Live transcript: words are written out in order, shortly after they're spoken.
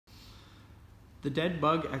The dead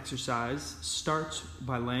bug exercise starts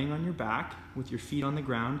by laying on your back with your feet on the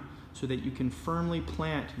ground so that you can firmly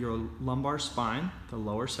plant your lumbar spine, the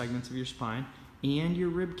lower segments of your spine, and your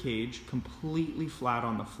rib cage completely flat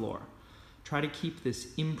on the floor. Try to keep this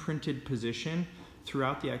imprinted position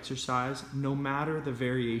throughout the exercise, no matter the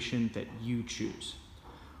variation that you choose.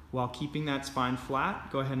 While keeping that spine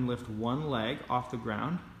flat, go ahead and lift one leg off the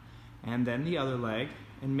ground and then the other leg,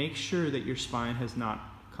 and make sure that your spine has not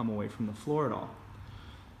come away from the floor at all.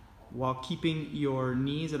 While keeping your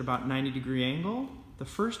knees at about 90-degree angle, the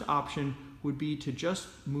first option would be to just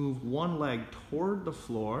move one leg toward the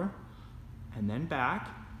floor and then back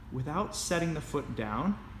without setting the foot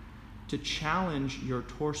down to challenge your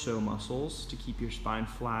torso muscles to keep your spine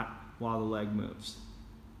flat while the leg moves.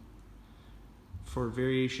 For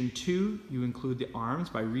variation 2, you include the arms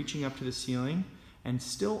by reaching up to the ceiling and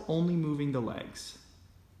still only moving the legs.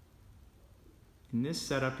 In this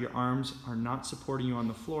setup, your arms are not supporting you on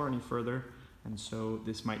the floor any further, and so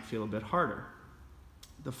this might feel a bit harder.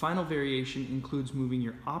 The final variation includes moving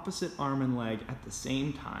your opposite arm and leg at the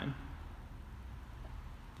same time.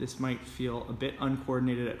 This might feel a bit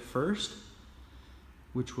uncoordinated at first,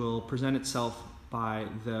 which will present itself by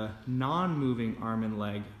the non-moving arm and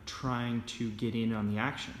leg trying to get in on the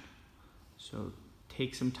action. So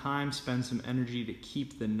take some time, spend some energy to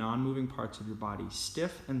keep the non-moving parts of your body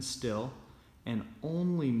stiff and still, and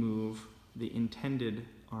only move the intended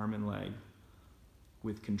arm and leg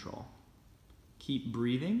with control. Keep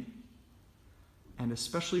breathing, and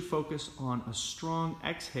especially focus on a strong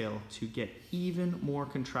exhale to get even more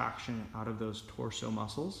contraction out of those torso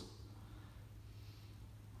muscles.